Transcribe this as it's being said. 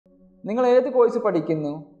നിങ്ങൾ ഏത് കോഴ്സ്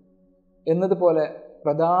പഠിക്കുന്നു എന്നതുപോലെ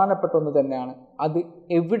പ്രധാനപ്പെട്ട ഒന്ന് തന്നെയാണ് അത്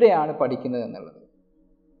എവിടെയാണ് പഠിക്കുന്നത് എന്നുള്ളത്.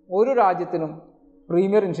 ഓരോ രാജ്യത്തിനും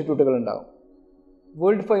പ്രീമിയർ ഇൻസ്റ്റിറ്റ്യൂട്ടുകൾ ഉണ്ടാകും.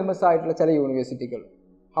 വേൾഡ് ഫേമസ് ആയിട്ടുള്ള ചില യൂണിവേഴ്സിറ്റികൾ,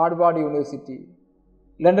 Harvard university,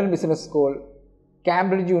 London business school,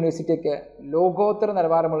 Cambridge university ഒക്കെ ലോകോത്തര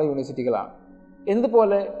നിലവാരമുള്ള യൂണിവേഴ്സിറ്റികളാണ്.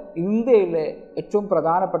 എന്നതുപോലെ ഇന്ത്യയിലെ ഏറ്റവും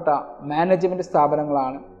പ്രധാനപ്പെട്ട മാനേജ്മെൻറ്റ്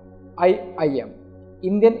സ്ഥാപനങ്ങളാണ് IIM,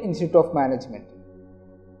 Indian institute of management.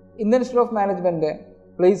 Indian institute of management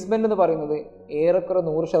placement എന്ന് പറയുന്നത് ഏറെക്കുറെ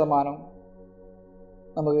 100%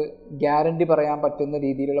 നമുക്ക് ഗ്യാരണ്ടി പറയാൻ പറ്റുന്ന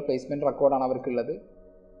രീതിയിലുള്ള പ്ലേസ്മെൻറ്റ് റെക്കോർഡാണ് അവർക്കുള്ളത്.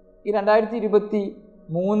 ഈ 2023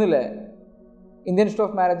 Indian institute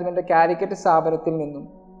of management Calicut സ്ഥാപനത്തിൽ നിന്നും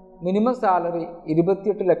മിനിമം സാലറി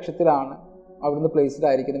 28 ലക്ഷത്തിലാണ് അവിടുന്ന് പ്ലേസ്ഡ്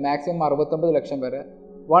ആയിരിക്കുന്നത്. മാക്സിമം 69 ലക്ഷം വരെ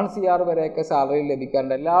 1 CR വരെയൊക്കെ സാലറി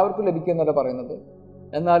ലഭിക്കാറുണ്ട്. എല്ലാവർക്കും ലഭിക്കുമെന്നല്ല പറയുന്നത്.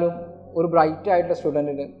 എന്നാലും ഒരു ബ്രൈറ്റ് ആയിട്ടുള്ള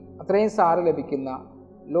സ്റ്റുഡൻറ്റിന് അത്രയും സാലറി ലഭിക്കുന്ന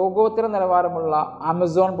ലോകോത്തര നിലവാരമുള്ള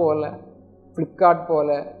ആമസോൺ പോലെ, ഫ്ലിപ്കാർട്ട്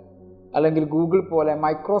പോലെ, അല്ലെങ്കിൽ ഗൂഗിൾ പോലെ,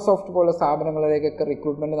 മൈക്രോസോഫ്റ്റ് പോലെ സ്ഥാപനങ്ങളിലേക്കൊക്കെ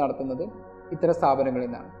റിക്രൂട്ട്മെൻറ്റ് നടത്തുന്നത് ഇത്തരം സ്ഥാപനങ്ങളിൽ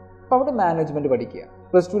നിന്നാണ്. അപ്പോൾ അവിടെ മാനേജ്മെൻറ്റ് പഠിക്കുക.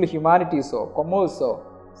 +2 ഹ്യൂമാനിറ്റീസോ കൊമേഴ്സോ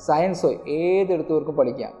സയൻസോ ഏതെടുത്തവർക്കും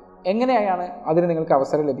പഠിക്കാം. എങ്ങനെയാണ് അതിന് നിങ്ങൾക്ക്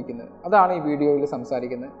അവസരം ലഭിക്കുന്നത്? അതാണ് ഈ വീഡിയോയിൽ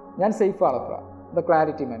സംസാരിക്കുന്നത്. ഞാൻ Saif Valapra, the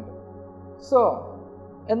clarity mentor. So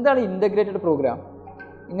എന്താണ് ഇൻ്റഗ്രേറ്റഡ് പ്രോഗ്രാം?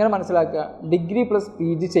 ഇങ്ങനെ മനസ്സിലാക്കുക, ഡിഗ്രി +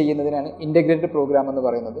 PG ചെയ്യുന്നതിനാണ് ഇൻ്റഗ്രേറ്റഡ് പ്രോഗ്രാം എന്ന്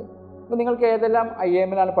പറയുന്നത്. അപ്പോൾ നിങ്ങൾക്ക് ഏതെല്ലാം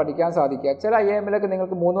IIM-ലാണ് പഠിക്കാൻ സാധിക്കുക. ചില IIM-ലൊക്കെ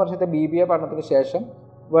നിങ്ങൾക്ക് 3 വർഷത്തെ BBA പഠനത്തിന് ശേഷം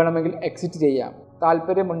വേണമെങ്കിൽ എക്സിറ്റ് ചെയ്യാം.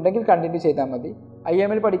 താല്പര്യമുണ്ടെങ്കിൽ കണ്ടിന്യൂ ചെയ്താൽ മതി.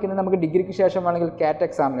 IIM-ൽ പഠിക്കുന്നത് നമുക്ക് ഡിഗ്രിക്ക് ശേഷം വേണമെങ്കിൽ CAT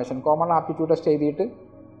examination, common aptitude test എഴുതിയിട്ട്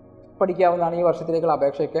പഠിക്കാവുന്നതാണ്. ഈ വർഷത്തിലേക്കുള്ള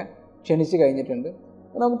അപേക്ഷയൊക്കെ ക്ഷണിച്ച് കഴിഞ്ഞിട്ടുണ്ട്.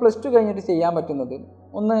 നമുക്ക് +2 കഴിഞ്ഞിട്ട് ചെയ്യാൻ പറ്റുന്നത്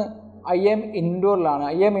ഒന്ന് IIM ഇൻഡോറിലാണ്.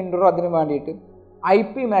 IIM ഇൻഡോർ അതിന് വേണ്ടിയിട്ട്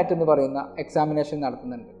IP-MAT എന്ന് പറയുന്ന എക്സാമിനേഷൻ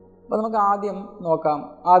നടത്തുന്നുണ്ട്. അപ്പോൾ നമുക്ക് ആദ്യം നോക്കാം.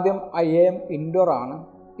 ആദ്യം IIM ഇൻഡോർ ആണ്.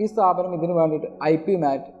 ഈ സ്ഥാപനം ഇതിന് വേണ്ടിയിട്ട്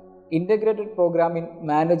IP-MAT, integrated programme in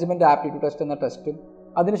management aptitude test എന്ന ടെസ്റ്റും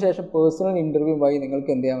അതിനുശേഷം പേഴ്സണൽ ഇൻ്റർവ്യൂ വഴി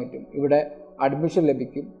നിങ്ങൾക്ക് എന്ത് ചെയ്യാൻ പറ്റും, ഇവിടെ അഡ്മിഷൻ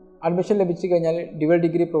ലഭിക്കും. അഡ്മിഷൻ ലഭിച്ചു കഴിഞ്ഞാൽ ഡ്യുവൽ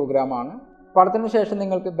ഡിഗ്രി പ്രോഗ്രാമാണ്. പഠനത്തിന് ശേഷം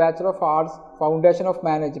നിങ്ങൾക്ക് bachelor of arts, foundation of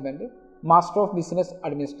management, master of business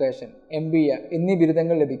administration, MBA എന്നീ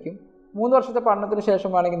ബിരുദങ്ങൾ ലഭിക്കും. 3 വർഷത്തെ പഠനത്തിന് ശേഷം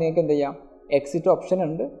വേണമെങ്കിൽ നിങ്ങൾക്ക് എന്ത് ചെയ്യാം, എക്സിറ്റ് ഓപ്ഷൻ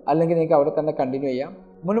ഉണ്ട്. അല്ലെങ്കിൽ നിങ്ങൾക്ക് അവിടെ തന്നെ കണ്ടിന്യൂ ചെയ്യാം.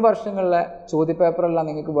 മുൻ വർഷങ്ങളിലെ ചോദ്യപേപ്പറെല്ലാം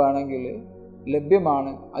നിങ്ങൾക്ക് വേണമെങ്കിൽ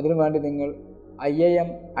ലഭ്യമാണ്. അതിനുവേണ്ടി നിങ്ങൾ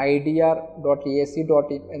IIMIDR.ac.in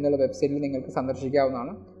എന്നുള്ള വെബ്സൈറ്റിൽ നിങ്ങൾക്ക്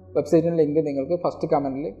സന്ദർശിക്കാവുന്നതാണ്. വെബ്സൈറ്റിൻ്റെ ലിങ്ക് നിങ്ങൾക്ക് ഫസ്റ്റ്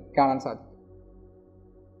കമൻറ്റിൽ കാണാൻ സാധിക്കും.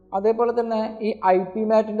 അതേപോലെ തന്നെ ഈ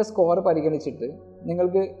IP-MAT സ്കോർ പരിഗണിച്ചിട്ട്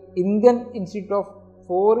നിങ്ങൾക്ക് Indian institute of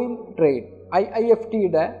foreign trade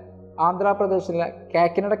IIFT-യുടെ ആന്ധ്രാപ്രദേശിലെ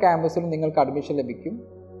കാക്കിനഡ ക്യാമ്പസിൽ നിങ്ങൾക്ക് അഡ്മിഷൻ ലഭിക്കും.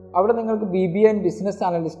 അവിടെ നിങ്ങൾക്ക് BBA in business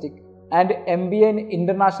അനലിസ്റ്റിക് and MBA in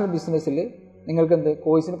international ബിസിനസ്സിൽ നിങ്ങൾക്ക്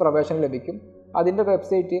കോഴ്സിന് പ്രവേശനം ലഭിക്കും. അതിൻ്റെ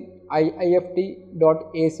വെബ്സൈറ്റ്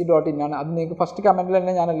IIFT.ac.in ആണ്. അത് നിങ്ങൾക്ക് ഫസ്റ്റ് കമൻറ്റിൽ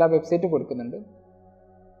തന്നെ ഞാൻ എല്ലാ വെബ്സൈറ്റും കൊടുക്കുന്നുണ്ട്.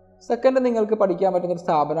 സെക്കൻഡ്, നിങ്ങൾക്ക് പഠിക്കാൻ പറ്റുന്നൊരു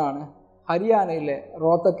സ്ഥാപനമാണ് ഹരിയാനയിലെ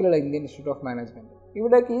റോത്തക്കിലുള്ള ഇന്ത്യൻ ഇൻസ്റ്റിറ്റ്യൂട്ട് ഓഫ് മാനേജ്മെൻറ്റ്.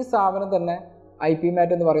 ഇവിടേക്ക് ഈ സ്ഥാപനം തന്നെ IP-MAT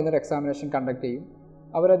എന്ന് പറയുന്നൊരു എക്സാമിനേഷൻ കണ്ടക്ട് ചെയ്യും.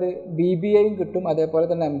 അവരത് BBAയും കിട്ടും, അതേപോലെ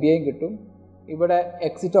തന്നെ MBAയും കിട്ടും. ഇവിടെ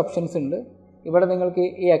എക്സിറ്റ് ഓപ്ഷൻസ് ഉണ്ട്. ഇവിടെ നിങ്ങൾക്ക്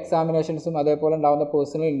ഈ എക്സാമിനേഷൻസും അതേപോലെ ഉണ്ടാകുന്ന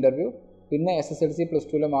പേഴ്സണൽ ഇൻ്റർവ്യൂ പിന്നെ SSLC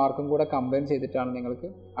 +2 മാർക്കും കൂടെ കമ്പൈൻ ചെയ്തിട്ടാണ് നിങ്ങൾക്ക്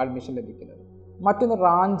അഡ്മിഷൻ ലഭിക്കുന്നത്. മറ്റൊന്ന്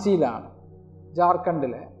റാഞ്ചിയിലാണ്,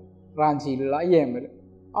 ജാർഖണ്ഡിലെ റാഞ്ചിയിലുള്ള IIM-ൽ.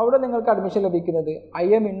 അവിടെ നിങ്ങൾക്ക് അഡ്മിഷൻ ലഭിക്കുന്നത്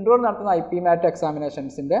IIM ഇൻഡോർ നടത്തുന്ന IP-MAT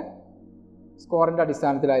എക്സാമിനേഷൻസിൻ്റെ സ്കോറിൻ്റെ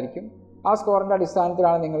അടിസ്ഥാനത്തിലായിരിക്കും. ആ സ്കോറിൻ്റെ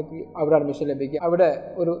അടിസ്ഥാനത്തിലാണ് നിങ്ങൾക്ക് അവിടെ അഡ്മിഷൻ ലഭിക്കുക. അവിടെ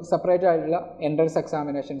ഒരു സെപ്പറേറ്റ് ആയിട്ടുള്ള എൻട്രൻസ്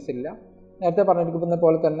എക്സാമിനേഷൻസ് ഇല്ല. നേരത്തെ പറഞ്ഞിരിക്കുന്ന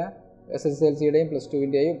പോലെ തന്നെ SSLC-യുടെയും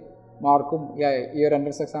 +2-ൻ്റെയും മാർക്കും ഈ ഒരു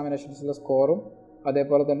എൻട്രൻസ് എക്സാമിനേഷൻസിലെ സ്കോറും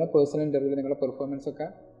അതേപോലെ തന്നെ പേഴ്സണൽ ഇൻ്റർവ്യൂവിൽ നിങ്ങളുടെ പെർഫോമൻസൊക്കെ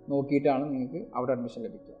നോക്കിയിട്ടാണ് നിങ്ങൾക്ക് അവിടെ അഡ്മിഷൻ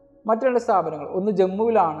ലഭിക്കുക. മറ്റു 2 സ്ഥാപനങ്ങൾ, ഒന്ന്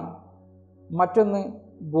ജമ്മുവിലാണ്, മറ്റൊന്ന്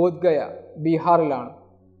ബോധ്ഗയ ബീഹാറിലാണ്.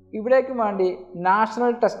 ഇവിടേക്ക് വേണ്ടി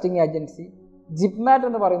നാഷണൽ ടെസ്റ്റിംഗ് ഏജൻസി JIPMAT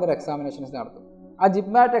എന്ന് പറയുന്നൊരു എക്സാമിനേഷൻസ് നടത്തും. ആ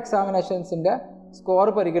JIPMAT എക്സാമിനേഷൻസിൻ്റെ സ്കോർ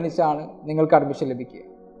പരിഗണിച്ചാണ് നിങ്ങൾക്ക് അഡ്മിഷൻ ലഭിക്കുക.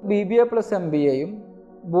 BBA + MBAയും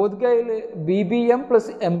ബോധ്ഗയയിൽ BBM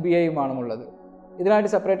 + MBAയുമാണ് ഉള്ളത്.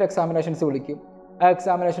 ഇതിനായിട്ട് സെപ്പറേറ്റ് എക്സാമിനേഷൻസ് വിളിക്കും. ആ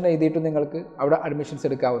എക്സാമിനേഷൻ എഴുതിയിട്ട് നിങ്ങൾക്ക് അവിടെ അഡ്മിഷൻസ്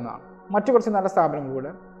എടുക്കാവുന്നതാണ്. മറ്റു കുറച്ച് നല്ല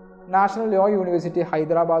സ്ഥാപനങ്ങളിലൂടെ national law university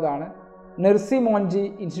ഹൈദരാബാദാണ്, നെർസി മോൻജി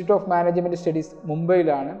institute of management studies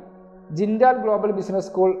മുംബൈയിലാണ്, Jindal global business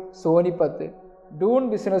school Sonipat, Doon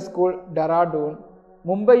business school Dehradun,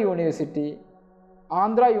 Mumbai university,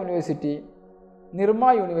 Andhra university, Nirma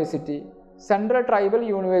university, central tribal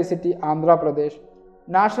university Andhra Pradesh,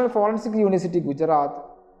 national forensic university Gujarat,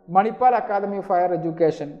 Manipal academy of higher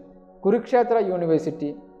education, Kurukshetra university.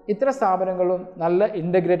 ഇത്തരം സ്ഥാപനങ്ങളും നല്ല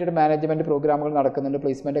ഇൻ്റഗ്രേറ്റഡ് മാനേജ്മെൻറ്റ് പ്രോഗ്രാമുകൾ നടക്കുന്നുണ്ട്,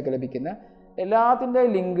 പ്ലേസ്മെൻ്റ് ഒക്കെ ലഭിക്കുന്ന. എല്ലാത്തിൻ്റെയും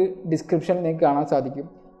ലിങ്ക് ഡിസ്ക്രിപ്ഷനിൽ നിങ്ങൾക്ക് കാണാൻ സാധിക്കും.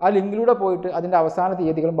 ആ ലിങ്കിലൂടെ പോയിട്ട് അതിൻ്റെ അവസാന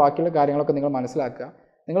തീയതികളും ബാക്കിയുള്ള കാര്യങ്ങളൊക്കെ നിങ്ങൾ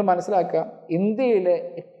മനസ്സിലാക്കുക. ഇന്ത്യയിലെ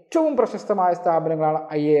ഏറ്റവും പ്രശസ്തമായ സ്ഥാപനങ്ങളാണ്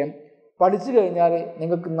IIM. പഠിച്ചു കഴിഞ്ഞാൽ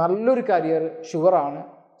നിങ്ങൾക്ക് നല്ലൊരു career ഷുവറാണ്.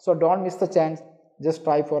 So don't miss the chance. Just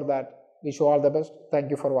try for that. Wish you all the best.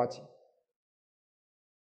 Thank you for watching.